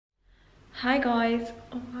Hi guys.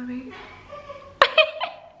 Oh mommy.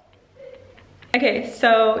 Okay,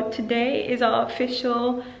 so today is our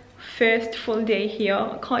official first full day here.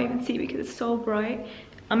 I can't even see because it's so bright.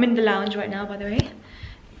 I'm in the lounge right now, by the way,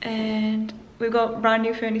 and we've got brand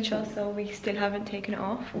new furniture, so we still haven't taken it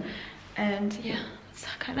off. And yeah, that's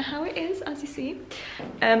kind of how it is, as you see.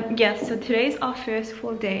 Yeah, so today's our first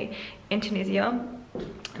full day in Tunisia.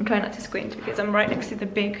 I'm trying not to squint because I'm right next to the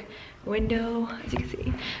big window, as you can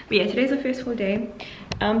see. But yeah, today's our first full day.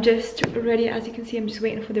 I'm just ready, as you can see. I'm just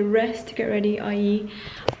waiting for the rest to get ready, i.e.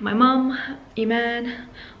 my mum, Iman,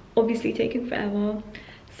 obviously taking forever.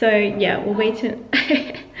 So yeah, we're waiting.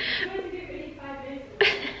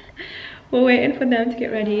 We're waiting for them to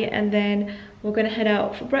get ready, and then we're gonna head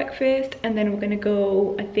out for breakfast, and then we're gonna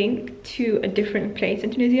go, I think, to a different place in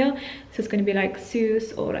Tunisia. So it's gonna be like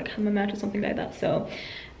Sousse or like Hammamet or something like that. So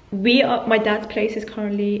my dad's place is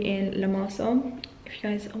currently in La Masa, if you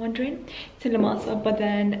guys are wondering. It's in La Masa, but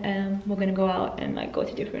then we're gonna go out and like go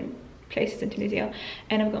to different places in Tunisia.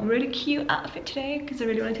 And I've got a really cute outfit today because I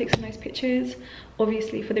really want to take some nice pictures,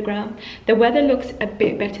 obviously for the gram. The weather looks a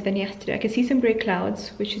bit better than yesterday. I can see some grey clouds,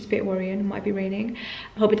 which is a bit worrying. It might be raining.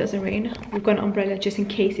 I hope it doesn't rain. We've got an umbrella just in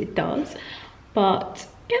case it does. But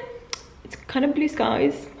yeah, it's kind of blue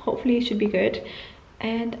skies. Hopefully it should be good.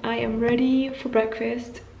 And I am ready for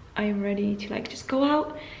breakfast. I am ready to like just go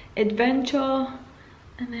out, adventure,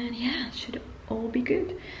 and then yeah, it should all be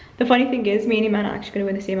good. The funny thing is, me and Iman are actually going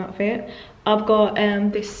to wear the same outfit. I've got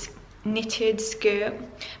this knitted skirt,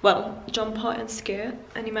 well, jumper and skirt,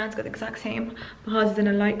 and Iman's got the exact same, but hers is in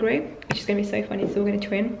a light grey, which is going to be so funny. So we're going to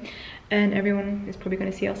twin, and everyone is probably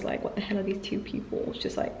going to see us like, what the hell are these two people? It's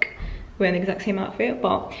just like wearing the exact same outfit,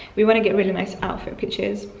 but we want to get really nice outfit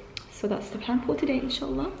pictures. So that's the plan for today,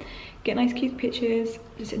 inshallah. Get nice cute pictures,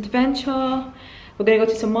 just adventure. We're gonna go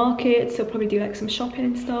to some markets, so probably do like some shopping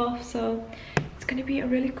and stuff. So it's gonna be a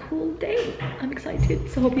really cool day. I'm excited,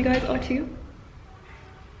 so hope you guys are too.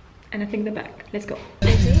 And I think they're back. Let's go.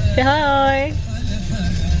 Say hi.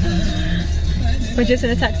 We're just in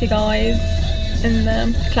a taxi, guys, and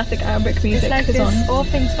the classic Arabic music like is on. All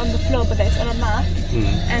things on the floor, but there's on a mat,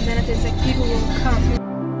 and then it is like people will come.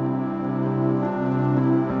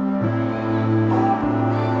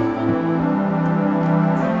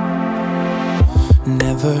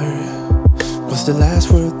 Never was the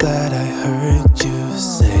last word that I heard you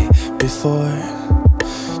say before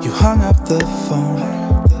you hung up the phone.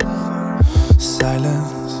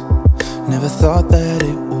 Silence, never thought that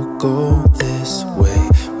it would go this way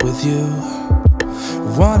with you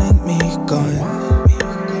wanting me gone.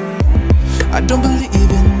 I don't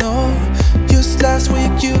believe in no. Just last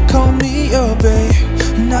week you called me your babe,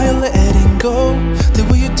 now you're letting go. The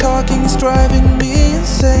way you're talking is driving me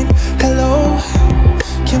insane. Hello,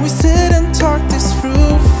 can we sit and talk this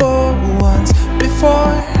through for once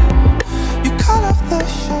before you call off the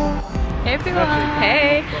show? Hey everyone.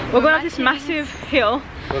 Hey, we're going up this massive hill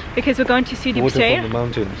because we're going to SIDI BOU. Water from the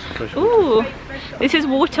mountains. Ooh, this is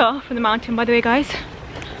water from the mountain, by the way, guys.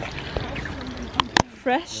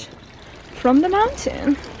 Fresh from the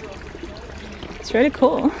mountain. It's really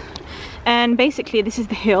cool. And basically this is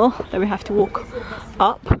the hill that we have to walk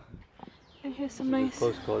up. And here's some nice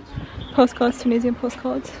postcards, Tunisian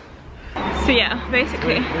postcards. So yeah,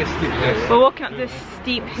 basically we're walking up this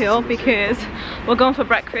steep hill because we're going for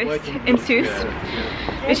breakfast in Sousse,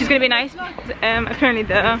 which is going to be nice. Apparently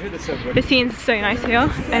the scene's so nice here,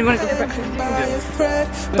 and we want to go for breakfast.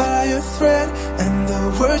 By a thread, and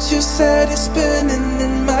the words you said is spinning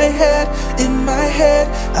in my head,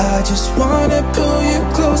 I just wanna pull you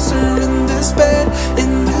closer in this bed,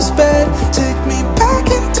 take me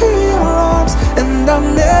back into your arms, and I'll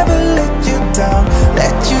never let you down,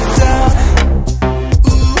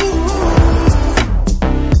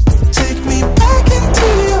 Take me back into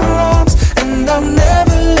your arms, and I'll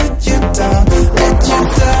never let you down,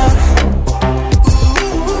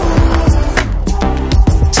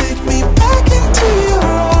 Take me back into your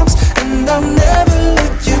arms, and I'll never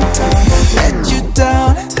let you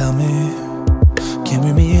down, Tell me, can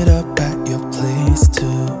we meet up at your place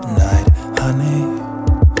tonight, honey?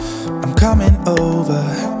 I'm coming over,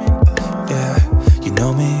 yeah, you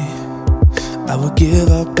know me. I would give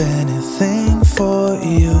up anything for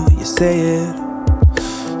you. You say it,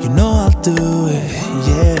 you know I'll do it,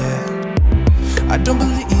 yeah. I don't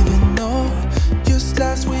believe in no. Just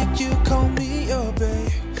last week you called me your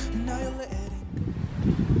babe, now you're letting.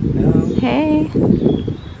 Hey,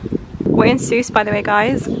 we're in Sousse, by the way,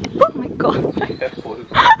 guys. Oh my god.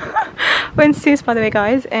 We're in Sousse, by the way,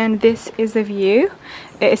 guys, and this is the view.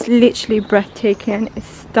 It is literally breathtaking. It's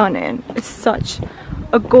stunning. It's such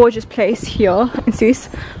a gorgeous place here in Sousse.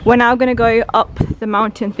 We're now gonna go up the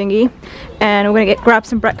mountain thingy and we're gonna grab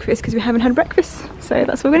some breakfast because we haven't had breakfast, so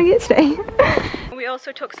that's what we're gonna get today. We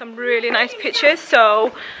also took some really nice pictures,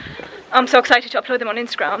 so I'm so excited to upload them on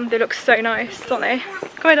Instagram. They look so nice, don't they?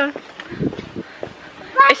 Go ahead on.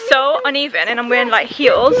 It's so uneven and I'm wearing like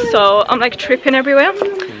heels, so I'm like tripping everywhere,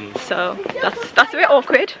 so that's a bit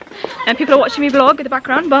awkward, and people are watching me vlog in the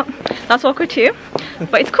background, but that's awkward too,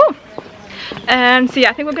 but it's cool. And so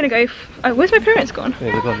yeah, I think we're gonna go where's my parents gone?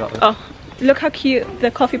 Yeah, they're gone that way. Oh, look how cute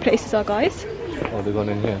the coffee places are, guys. Oh, they're gone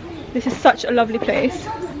in here. This is such a lovely place,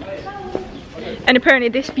 and apparently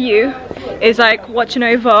this view is like watching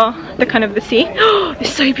over the kind of the sea. Oh,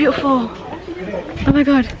 it's so beautiful. Oh my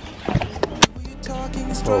god.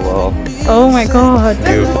 Oh wow. Oh my god.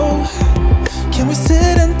 Hello. Can we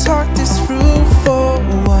sit and talk this through for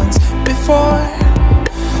once before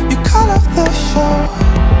you call off the show?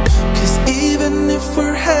 Cause even if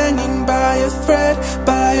we're hanging by a thread,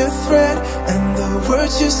 and the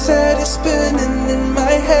words you said is spinning in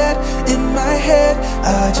my head,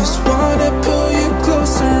 I just wanna pull you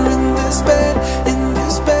closer in this bed,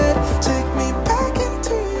 take me back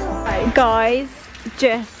into your... Alright guys,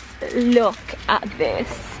 just look at this.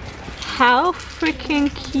 How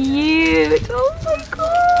freaking cute. Oh my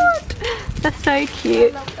god, they're so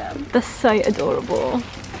cute. They're so adorable.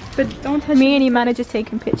 But don't touch me. And Imana are just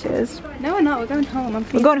taking pictures. No, we're not, we're going home.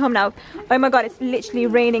 We're going home now. Oh my god, it's literally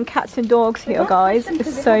raining cats and dogs here, guys.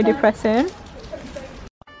 It's so depressing.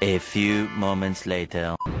 A few moments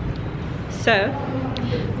later. So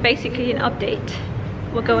basically an update,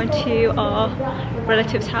 we're going to our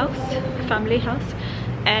relative's house, family house,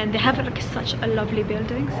 and they have like such a lovely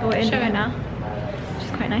building, so we're in there now, which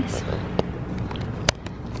is quite nice.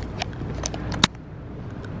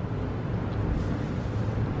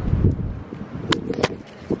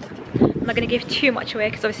 I'm not going to give too much away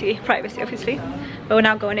because obviously privacy, obviously, but we're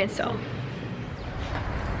now going in. So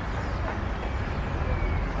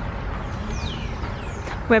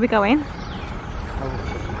where are we going?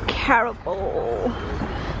 Carnival.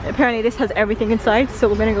 Apparently this has everything inside, so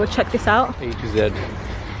we're gonna go check this out. A to Z.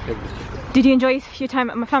 Did you enjoy your time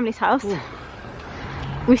at my family's house? Ooh.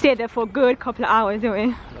 We stayed there for a good couple of hours, didn't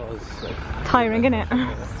we? That was tiring, isn't it?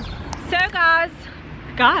 So guys.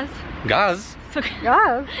 So guys.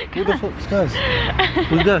 Who the fuck's guys?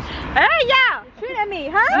 Who's this? Yeah! Shoot at me,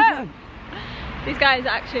 huh? These guys are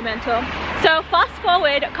actually mental. So fast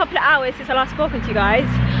forward a couple of hours since I last spoken to you guys.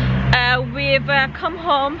 We've come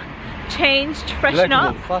home, changed, freshened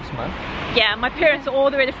up. Fast, man. Yeah, my parents are all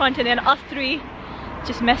the way in the front and then us three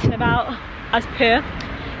just messing about as per.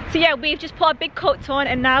 So yeah, we've just put our big coats on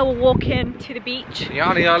and now we're walking to the beach. To get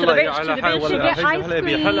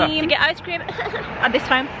ice cream at this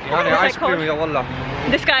time.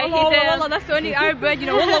 This guy, he's that's the only Arab word, you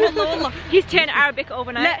know. He's turned Arabic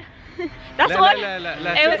overnight. That's what.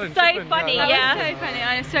 It was so funny, yeah. It was so funny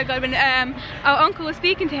and it's so good. When our uncle was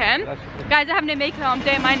speaking to him, guys, I have no makeup on,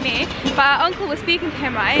 don't mind me. But our uncle was speaking to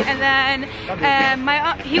him, right? And then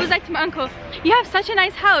he was like to my uncle, "You have such a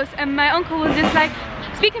nice house." And my uncle was just like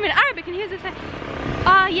speaking in Arabic, and he was just like,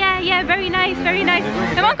 "Oh yeah, very nice, very nice."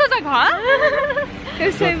 And my uncle's like, "Huh?" It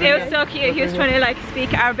was so cute. He was trying to like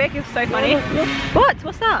speak Arabic. It was so funny.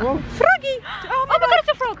 What's that? Froggy! Oh my god, it's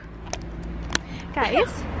a frog.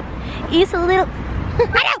 Guys. He's a little...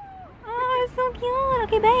 Oh, it's so cute.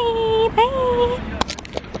 Okay, bye.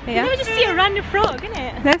 Yeah. You just see a random frog,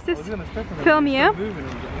 innit? Let's just film you.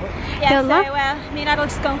 Yeah, so me and I will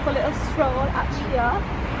just go for a little stroll actually.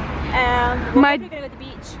 We're going to go to the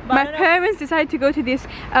beach. My parents decided to go to this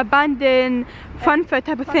abandoned fun fair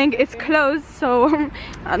type of thing. It's closed, so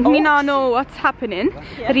me now know what's happening,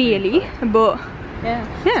 really. But yeah.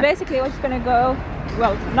 So basically, we're just going to go.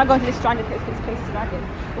 Well, I'm not going to this stranded place because this place is stranded.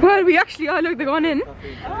 Well, we actually are. Look, they're going in.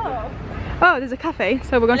 Oh, there's a cafe,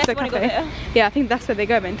 so we're going to the cafe. Yeah, I think that's where they're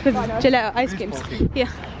going because gelato ice creams. Yeah.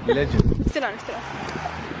 Still on.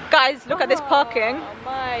 Guys, look at this parking.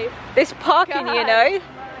 This parking, you know.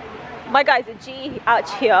 My guy's a G out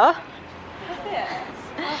here.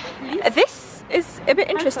 This is a bit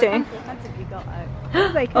interesting.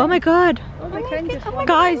 Oh my god.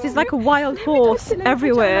 Guys, there's like a wild horse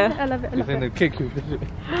everywhere. Yeah,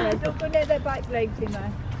 don't let their back legs in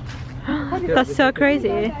there. That's so crazy.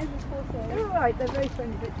 They're alright, they're very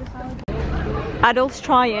friendly. Adol's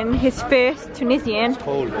trying his first Tunisian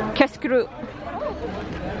Keskru.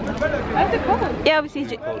 Where's it cold? Yeah, obviously you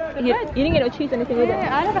didn't get no cheese or anything with it.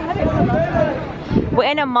 Yeah, I never had it. We're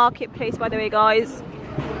in a marketplace, by the way, guys.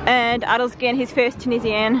 And Adol's getting his first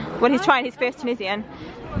Tunisian. Well, he's trying his first Tunisian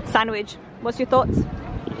sandwich. What's your thoughts?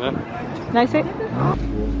 Yeah. Nice it?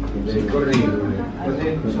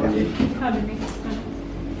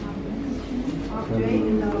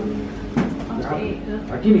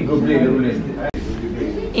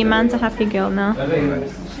 Iman's a happy girl now.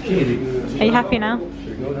 Are you happy now?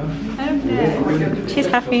 She's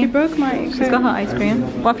happy. She broke my. She's got her ice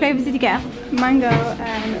cream. What flavours did you get? Mango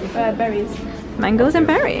and berries. Mangoes and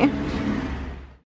berry.